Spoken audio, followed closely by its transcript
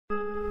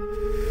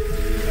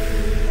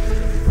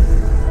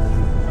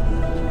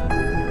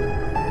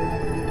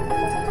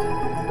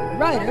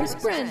Writer's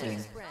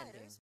Branding.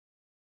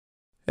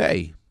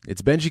 Hey,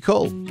 it's Benji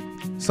Cole,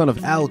 son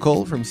of Al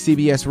Cole from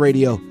CBS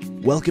Radio,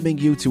 welcoming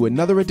you to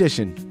another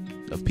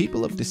edition of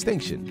People of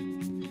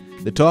Distinction,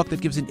 the talk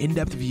that gives an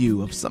in-depth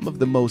view of some of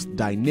the most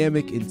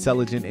dynamic,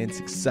 intelligent, and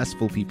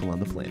successful people on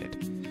the planet.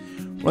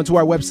 Run to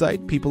our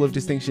website,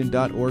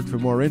 peopleofdistinction.org for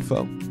more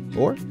info,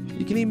 or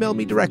you can email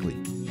me directly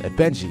at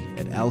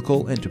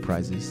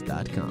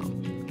benji@alcoleenterprises.com.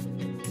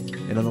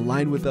 And on the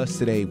line with us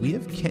today, we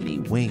have Kenny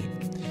Wayne.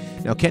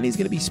 Now, Kenny's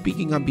going to be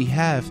speaking on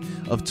behalf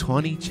of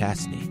Tawny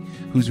Chastney,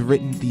 who's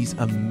written these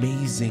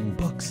amazing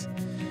books.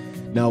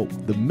 Now,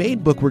 the main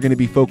book we're going to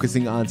be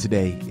focusing on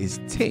today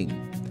is Ting,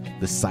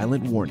 The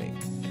Silent Warning.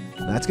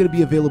 Now, that's going to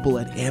be available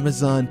at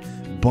Amazon,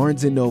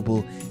 Barnes &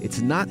 Noble.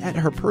 It's not at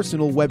her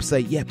personal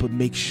website yet, but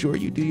make sure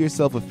you do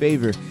yourself a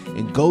favor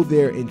and go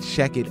there and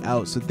check it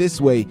out. So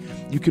this way,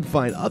 you can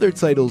find other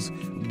titles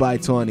by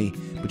Tawny,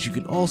 but you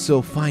can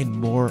also find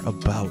more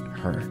about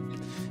her.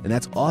 And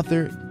that's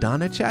author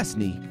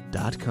DonnaChastney.com.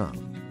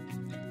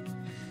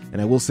 And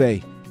I will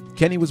say,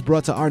 Kenny was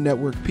brought to our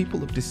network,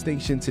 People of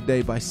Distinction,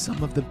 today by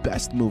some of the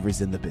best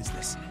movers in the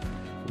business,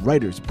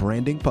 Writers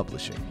Branding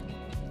Publishing.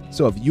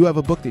 So if you have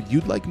a book that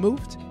you'd like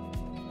moved,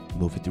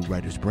 move it through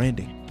Writers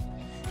Branding.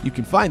 You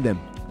can find them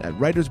at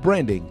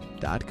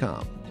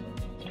writersbranding.com.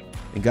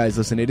 And guys,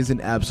 listen, it is an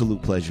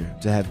absolute pleasure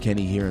to have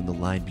Kenny here on the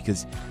line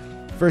because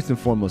first and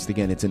foremost,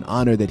 again, it's an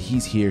honor that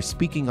he's here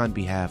speaking on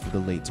behalf of the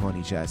late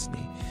Tawny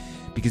Chastney,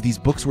 because these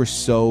books were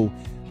so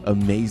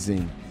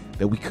amazing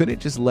that we couldn't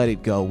just let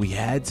it go. We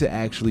had to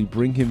actually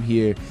bring him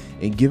here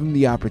and give him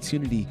the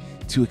opportunity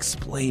to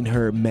explain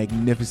her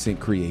magnificent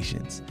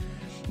creations.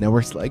 Now,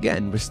 we're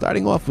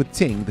starting off with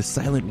Ting, The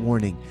Silent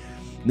Warning.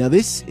 Now,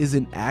 this is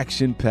an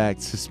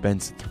action-packed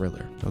suspense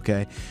thriller,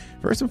 okay?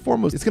 First and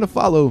foremost, it's going to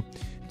follow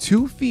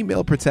two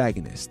female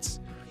protagonists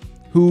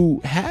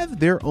who have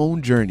their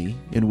own journey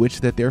in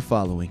which that they're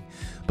following.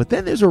 But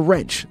then there's a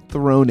wrench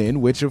thrown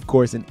in, which of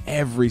course in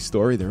every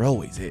story there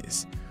always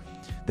is,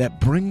 that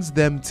brings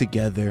them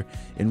together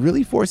and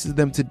really forces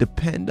them to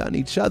depend on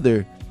each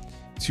other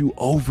to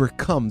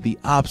overcome the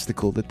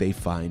obstacle that they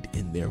find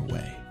in their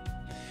way.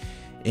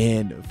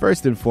 And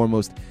first and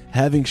foremost,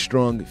 having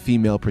strong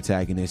female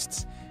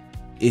protagonists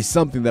is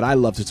something that I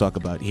love to talk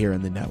about here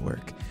on the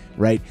network,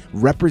 right?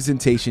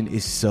 Representation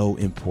is so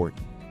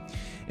important.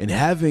 And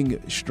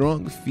having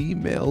strong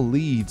female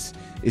leads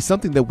is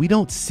something that we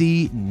don't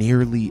see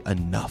nearly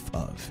enough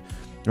of,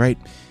 right?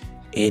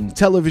 In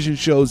television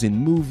shows, in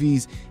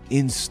movies,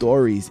 in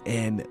stories.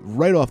 And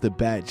right off the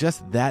bat,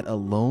 just that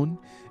alone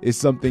is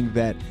something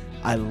that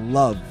I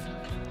love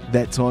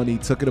that Tawny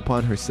took it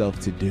upon herself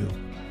to do.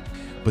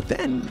 But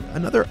then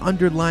another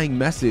underlying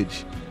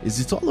message is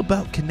it's all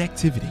about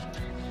connectivity.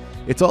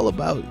 It's all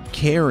about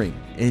caring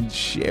and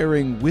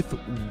sharing with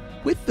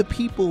the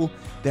people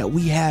that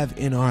we have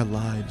in our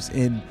lives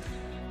and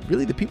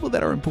really the people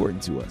that are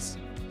important to us.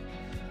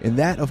 And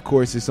that, of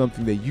course, is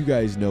something that you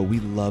guys know we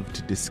love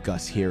to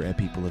discuss here at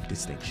People of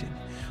Distinction.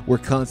 We're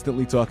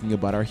constantly talking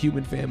about our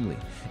human family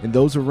and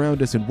those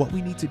around us and what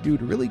we need to do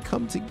to really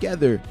come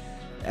together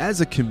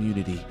as a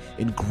community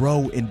and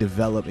grow and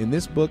develop. And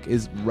this book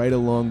is right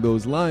along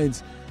those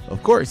lines,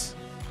 of course,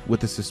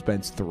 with a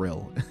suspense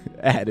thrill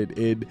added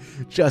in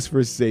just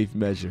for safe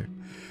measure.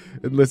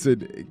 And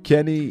listen,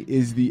 Kenny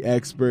is the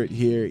expert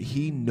here.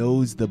 He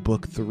knows the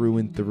book through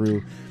and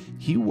through.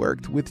 He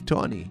worked with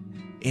Tawny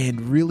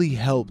and really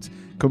helped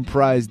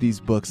comprise these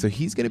books. So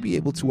he's going to be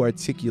able to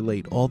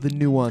articulate all the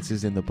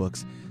nuances in the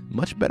books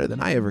much better than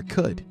I ever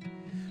could.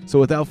 So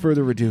without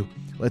further ado,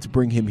 let's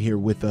bring him here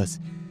with us.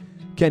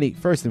 Kenny,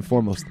 first and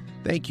foremost,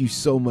 thank you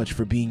so much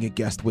for being a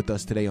guest with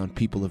us today on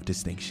People of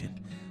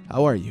Distinction.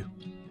 How are you?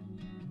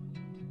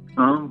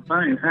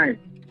 Fine. Hi.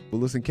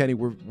 Well, listen, Kenny,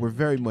 we're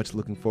very much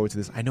looking forward to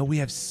this. I know we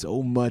have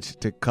so much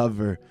to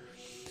cover.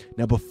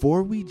 Now,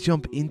 before we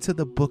jump into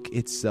the book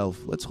itself,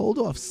 let's hold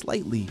off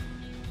slightly.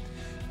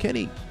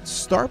 Kenny,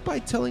 start by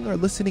telling our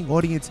listening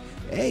audience,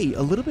 a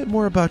little bit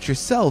more about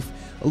yourself,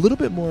 a little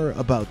bit more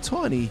about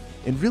Tawny,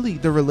 and really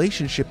the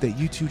relationship that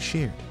you two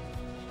shared.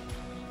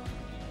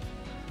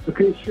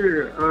 Okay,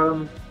 sure.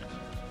 I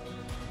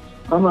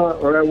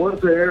was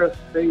an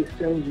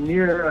aerospace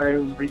engineer.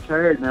 I'm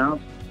retired now.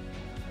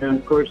 And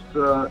of course,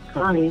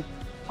 Connie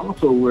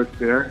also worked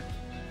there,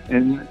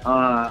 and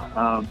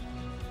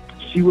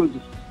she was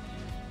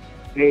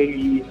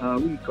a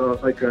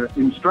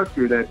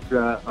instructor that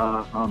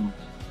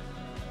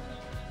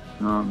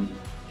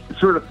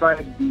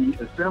certified the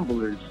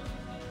assemblers.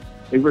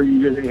 Every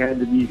year they had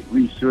to be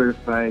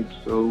recertified,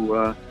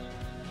 so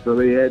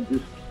they had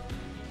this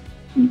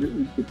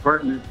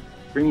department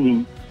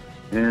training,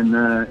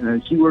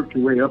 and she worked her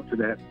way up to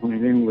that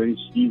point. Anyway,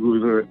 she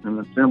was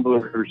an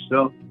assembler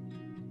herself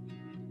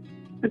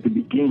at the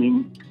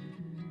beginning,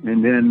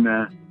 and then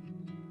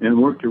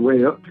worked her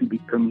way up to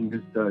becoming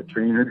this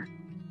trainer.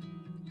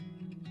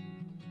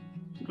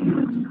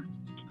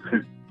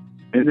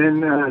 And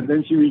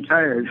then she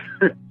retired.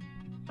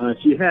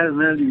 She had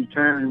an early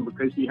retirement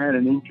because she had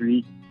an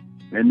injury,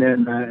 and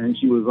then and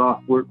she was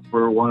off work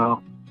for a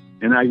while.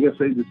 And I guess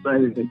they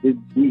decided they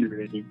didn't need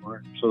her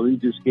anymore, so they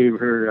just gave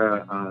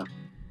her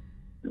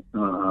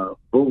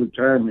full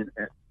retirement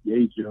at the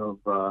age of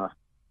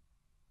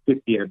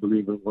 50, I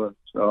believe it was.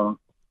 So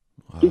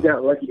she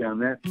got lucky on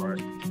that part.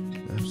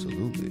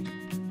 Absolutely.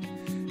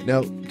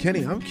 Now,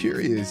 Kenny, I'm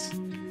curious.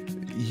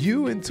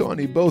 You and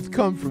Tawny both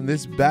come from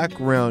this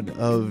background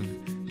of,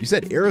 you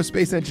said,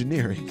 aerospace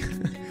engineering.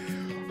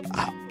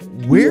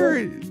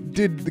 Where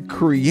did the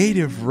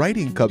creative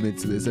writing come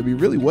into this? I mean,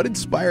 really, what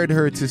inspired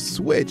her to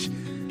switch?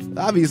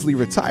 Obviously,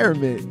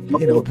 retirement,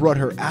 brought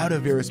her out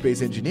of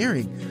aerospace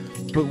engineering.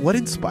 But what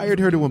inspired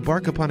her to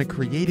embark upon a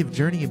creative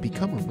journey and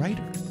become a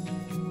writer?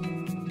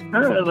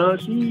 I don't know.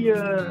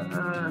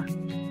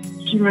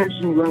 She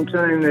mentioned one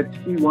time that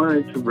she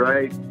wanted to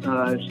write.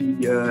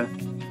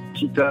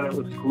 She thought it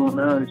was cool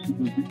now that she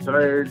was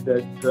retired,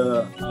 that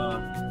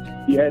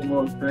she had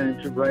more time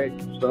to write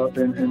and stuff.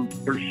 And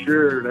for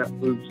sure, that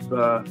was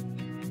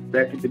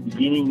back at the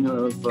beginning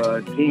of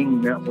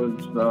Ting. That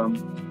was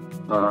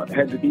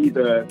had to be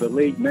the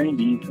late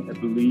 90s, I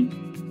believe,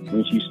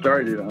 when she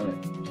started on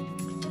it.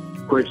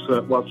 Of course,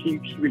 she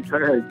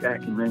retired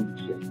back in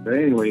 96. But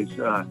anyways,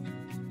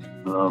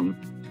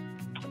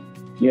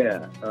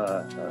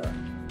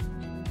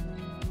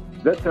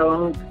 that's how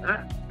long.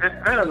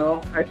 I don't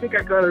know. I think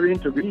I got her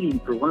into reading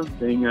for one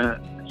thing.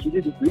 She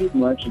didn't read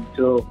much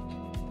until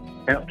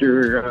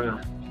after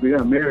we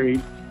got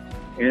married,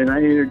 and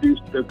I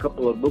introduced a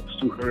couple of books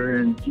to her,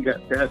 and she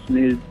got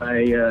fascinated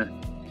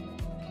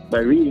by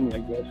reading, I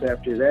guess,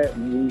 after that.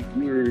 And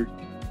we were,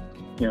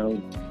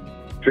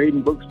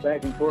 trading books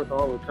back and forth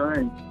all the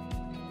time.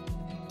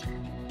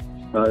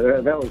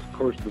 That was, of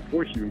course,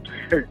 before she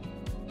retired.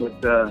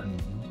 But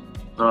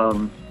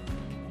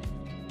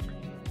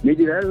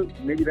maybe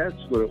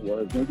that's what it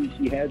was. Maybe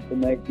she had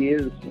some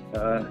ideas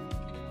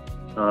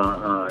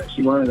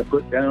she wanted to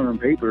put down on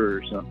paper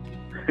or something.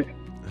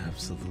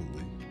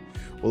 Absolutely.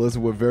 Well,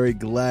 listen, we're very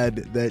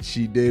glad that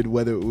she did,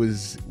 whether it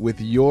was with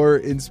your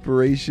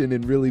inspiration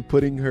and really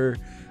putting her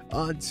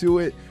onto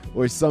it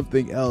or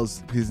something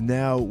else, because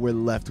now we're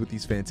left with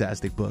these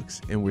fantastic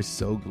books, and we're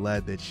so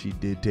glad that she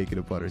did take it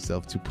upon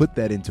herself to put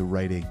that into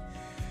writing.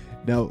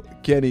 Now,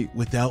 Kenny,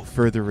 without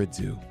further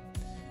ado,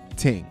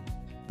 Ting,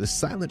 The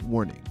Silent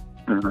Warning.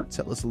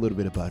 Tell us a little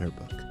bit about her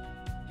book.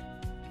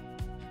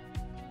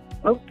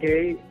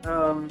 Okay.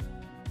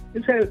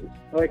 This has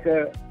like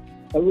a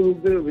little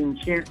bit of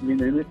enchantment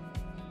in it.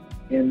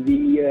 And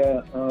the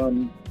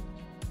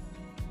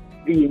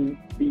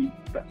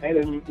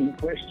item in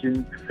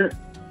question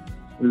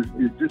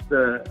is just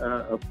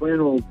a plain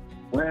old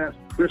glass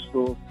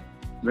crystal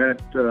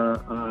that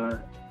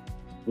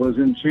was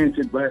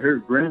enchanted by her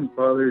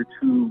grandfather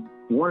to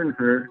warn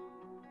her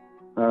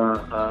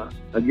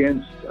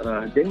against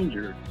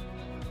danger,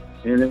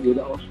 and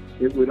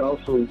it would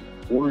also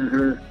warn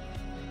her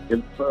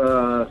if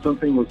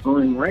something was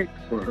going right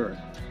for her.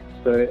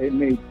 So it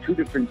made two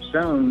different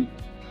sounds.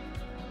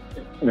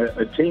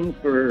 A ting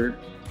for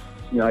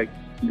like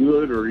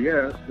good or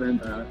yes, and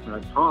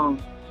a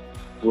tong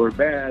for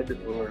bad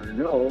or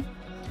no,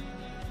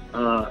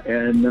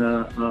 and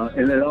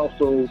it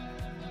also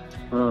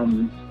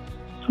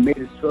made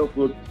itself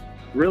look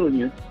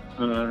brilliant.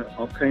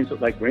 All kinds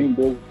of like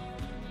rainbow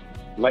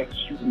lights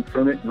shooting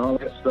from it and all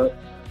that stuff.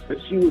 But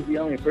she was the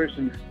only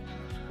person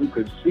who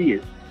could see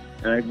it,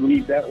 and I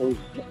believe that was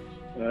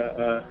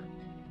a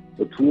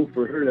tool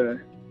for her to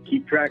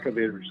keep track of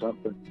it or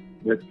something.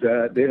 But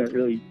they don't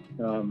really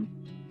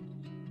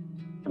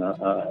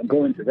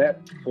go into that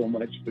so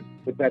much,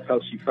 but that's how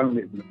she found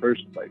it in the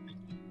first place.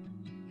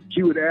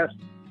 She would ask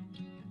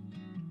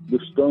the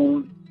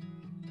stone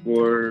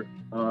for,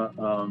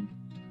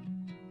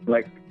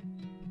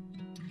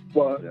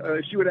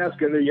 she would ask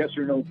it a yes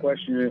or no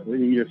question, and it would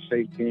either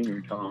say ting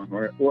or tong,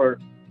 or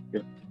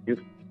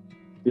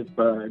if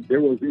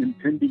there was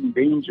impending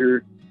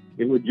danger,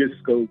 it would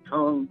just go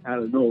tong out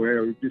of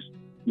nowhere. It would just,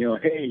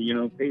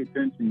 hey, pay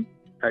attention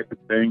type of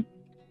thing,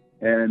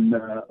 and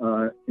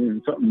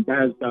something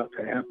bad's about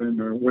to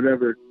happen or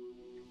whatever.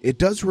 It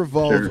does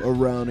revolve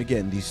around,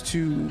 again, these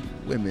two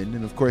women,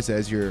 and of course,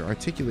 as you're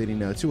articulating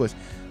now to us,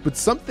 but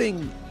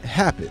something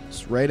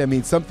happens, right? I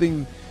mean,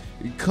 something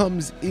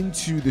comes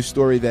into the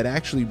story that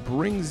actually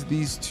brings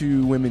these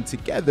two women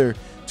together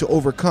to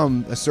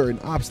overcome a certain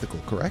obstacle,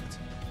 correct?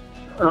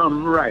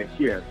 Right,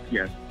 yes.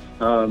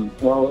 The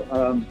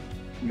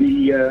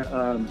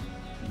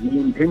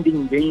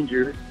impending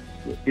danger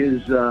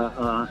is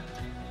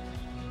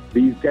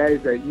these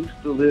guys that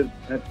used to live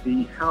at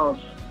the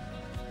house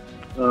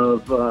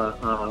of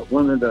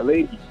one of the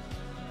ladies.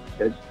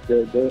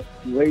 The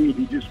lady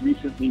who just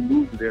recently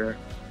moved there,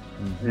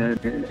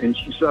 and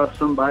she saw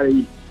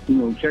somebody,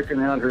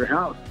 checking out her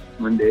house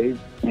one day,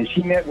 and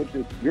she met with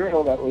this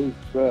girl that was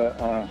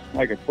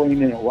like a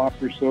 20-minute walk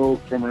or so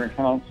from her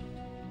house,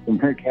 from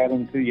her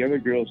cabin to the other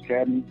girl's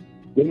cabin.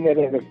 They met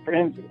at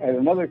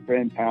another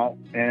friend's house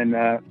and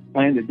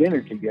planned a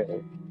dinner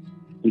together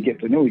to get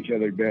to know each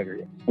other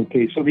better.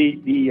 Okay, so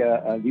the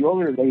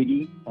older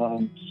lady,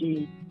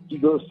 she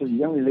goes to the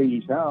younger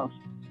lady's house,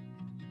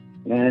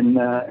 and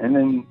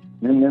then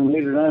And then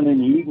later on in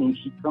the evening,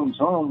 she comes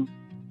home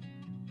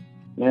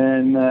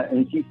and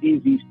she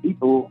sees these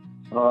people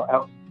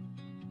out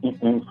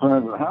in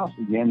front of the house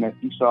again that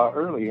she saw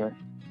earlier.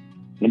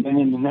 And then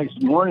in the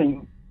next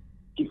morning,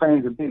 she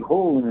finds a big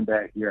hole in the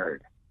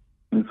backyard.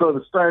 And so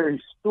the story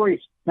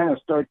kind of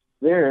starts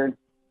there.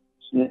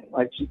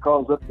 She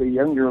calls up the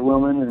younger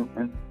woman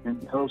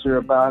and tells her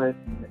about it,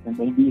 and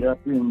they meet up,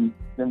 and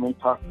then they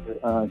talk to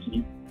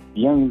the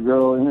younger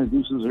girl,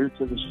 introduces her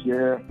to the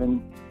sheriff,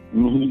 and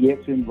he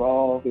gets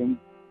involved, and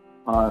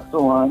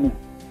so on.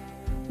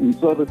 And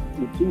so the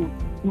two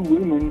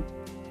women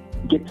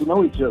get to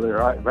know each other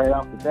right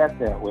off the bat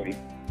that way.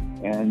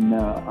 And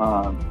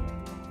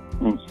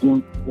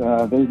since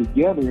they're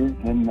together,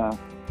 and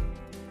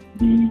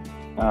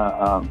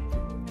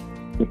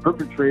the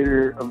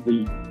perpetrator of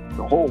the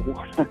hole,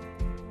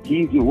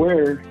 he's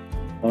aware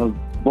of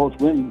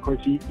both women. Of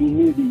course, he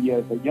knew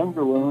the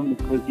younger woman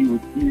because he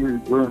would see her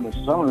during the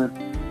summer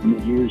in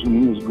the years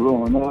when he was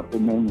growing up,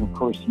 and then of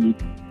course he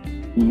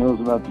knows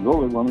about the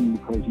older woman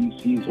because he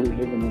sees her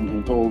living in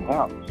his old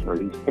house, or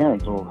his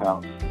parents' old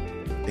house.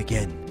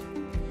 Again,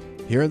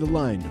 here on the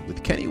line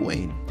with Kenny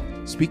Wayne,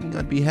 speaking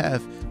on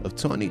behalf of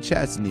Tawny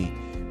Chastney.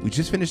 We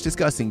just finished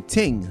discussing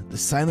Ting, The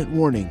Silent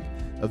Warning,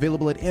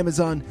 available at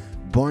Amazon,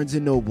 Barnes &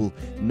 Noble.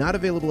 Not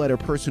available at her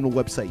personal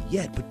website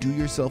yet, but do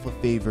yourself a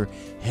favor,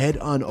 head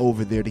on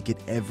over there to get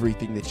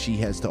everything that she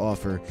has to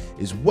offer,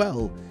 as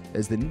well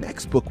as the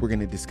next book we're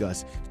going to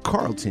discuss,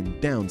 Carlton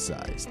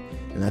Downsized,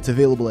 and that's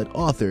available at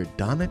author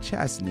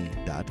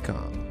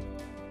DonnaChastney.com.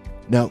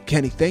 Now,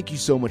 Kenny, thank you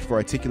so much for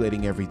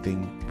articulating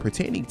everything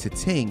pertaining to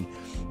Ting.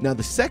 Now,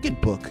 the second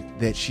book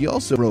that she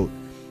also wrote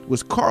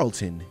was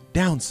Carlton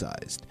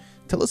Downsized.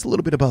 Tell us a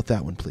little bit about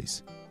that one,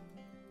 please.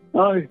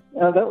 That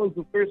was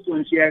the first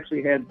one she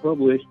actually had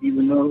published,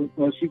 even though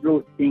she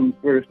wrote Ting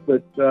first.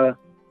 But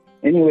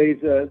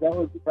anyways, that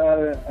was about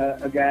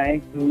a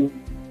guy who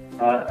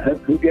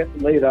gets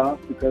laid off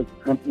because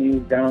the company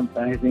was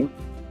downsizing.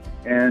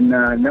 And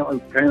that was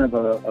kind of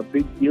a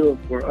big deal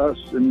for us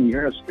in the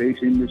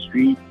aerospace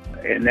industry.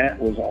 And that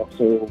was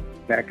also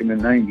back in the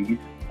 90s.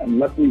 And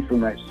luckily for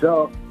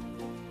myself,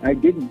 I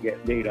didn't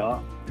get laid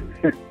off.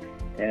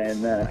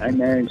 And I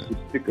managed to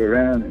stick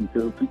around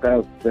until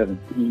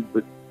 2017.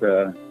 But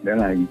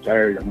then I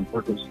retired. I'm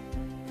working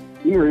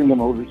here in the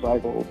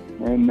motorcycle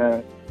and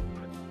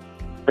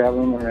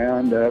traveling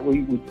around.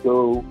 We would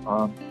go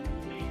on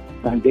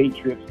day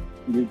trips,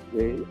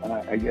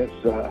 I guess,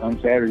 on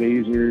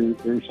Saturdays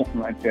or something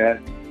like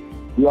that.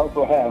 We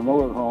also had a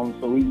motorhome,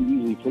 so we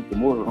usually took the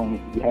motorhome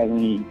if we had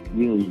any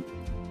really,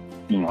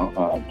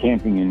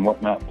 camping and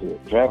whatnot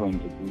traveling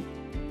to do.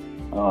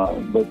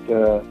 But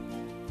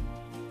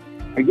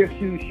I guess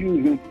she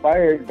was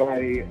inspired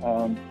by,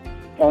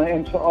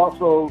 and so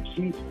also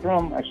she's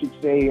from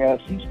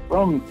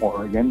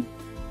Oregon.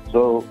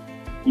 So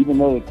even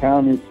though the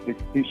town is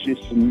fictitious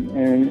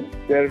and et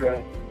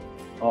cetera,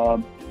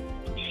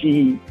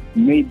 she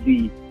made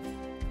the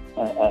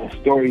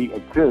story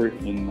occur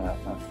in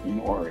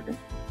Oregon.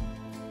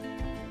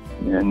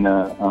 And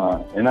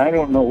I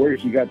don't know where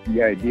she got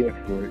the idea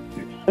for it.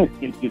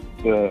 It's just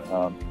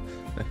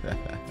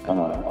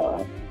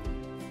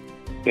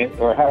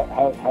or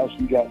how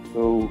she got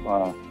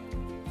so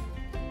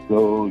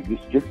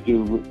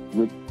descriptive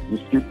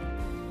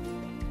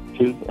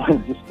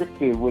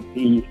with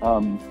the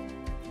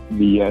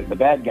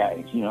bad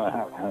guys,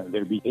 how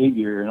their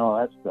behavior and all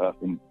that stuff,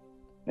 and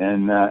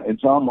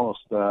it's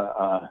almost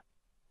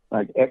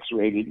like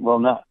X-rated. Well,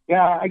 not,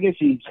 yeah, I guess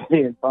you'd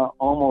say it's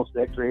almost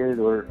X-rated,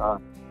 or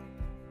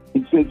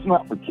it's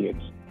not for kids.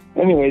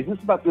 Anyways, this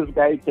is about this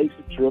guy who takes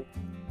a trip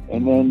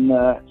and then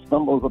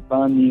stumbles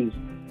upon these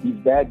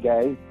bad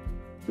guys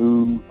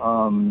who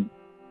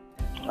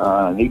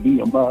they beat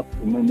him up,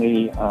 and then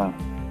they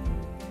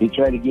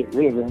try to get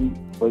rid of him,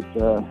 but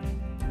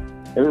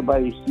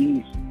everybody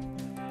sees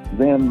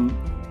them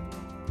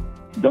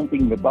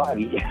dumping the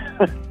body.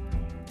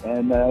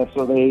 And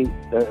so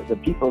the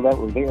people that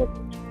were there,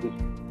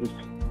 this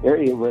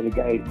area where the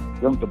guy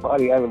dumped the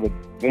body out of the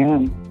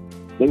van,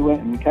 they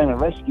went and kind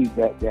of rescued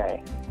that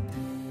guy.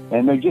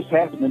 And there just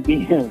happened to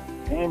be an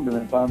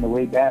ambulance on the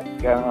way back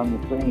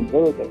on the same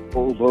road that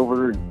pulls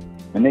over,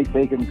 and they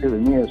take him to the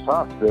nearest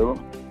hospital.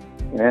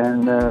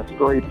 And the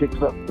story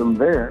picks up from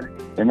there.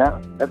 And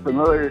that's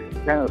another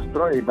kind of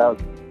story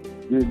about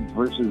good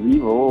versus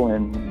evil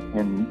and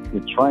the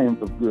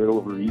triumph of good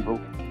over evil.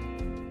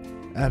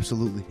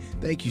 Absolutely.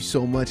 Thank you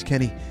so much,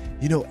 Kenny.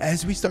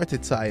 As we start to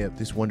tie up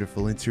this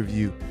wonderful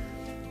interview,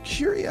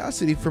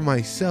 curiosity for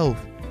myself,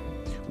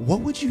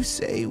 what would you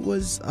say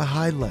was a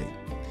highlight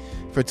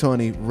for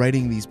Tawny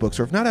writing these books?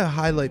 Or if not a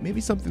highlight,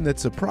 maybe something that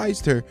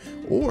surprised her,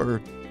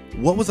 or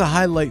what was a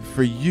highlight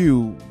for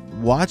you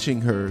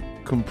watching her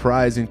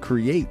comprise and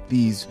create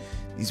these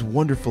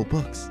wonderful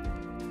books?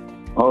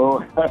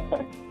 Oh,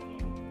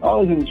 I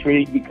was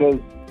intrigued because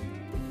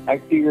I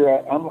figure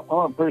I'm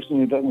a person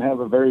who doesn't have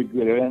a very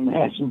good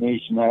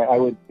imagination. I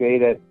would say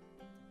that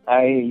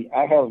I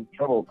have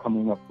trouble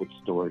coming up with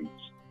stories.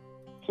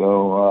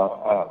 So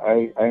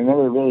I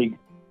never really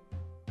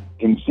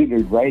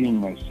considered writing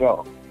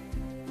myself.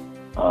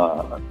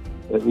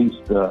 At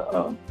least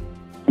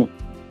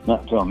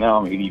not till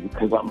now, maybe,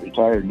 because I'm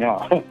retired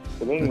now.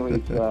 But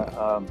anyways,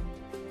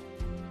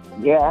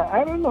 yeah,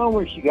 I don't know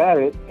where she got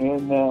it,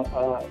 and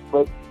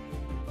but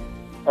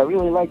I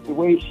really like the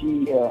way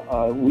she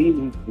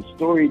weaves the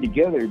story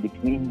together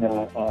between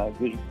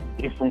the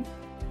different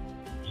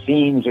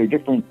scenes or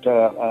different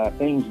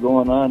things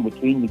going on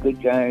between the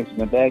good guys and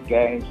the bad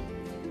guys,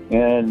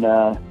 and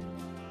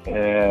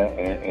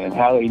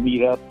how they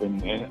meet up,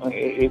 and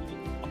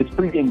it's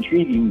pretty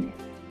intriguing.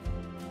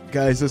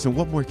 Guys, listen,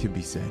 what more can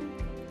be said?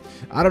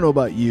 I don't know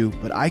about you,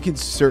 but I can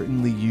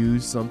certainly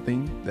use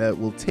something that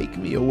will take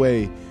me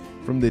away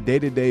from the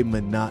day-to-day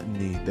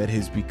monotony that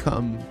has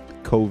become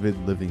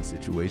COVID living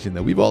situation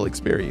that we've all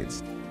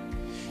experienced.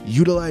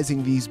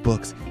 Utilizing these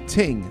books,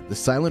 Ting, The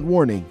Silent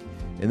Warning,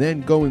 and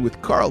then going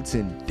with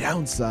Carlton,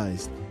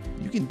 Downsized,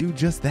 you can do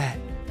just that.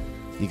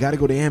 You got to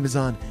go to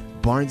Amazon,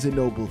 Barnes &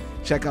 Noble,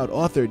 check out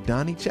author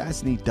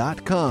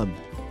DonnieChastney.com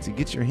to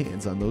get your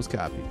hands on those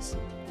copies.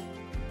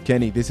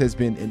 Kenny, this has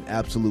been an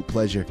absolute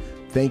pleasure.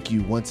 Thank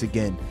you once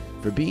again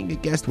for being a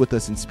guest with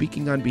us and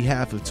speaking on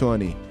behalf of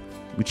Tawny.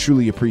 We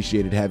truly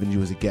appreciated having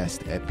you as a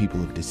guest at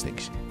People of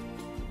Distinction.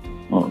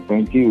 Well,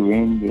 thank you,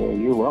 and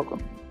you're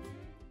welcome.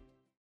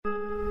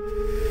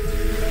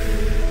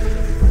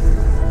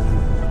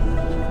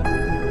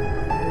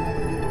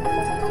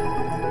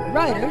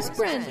 Writer's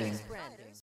Branding.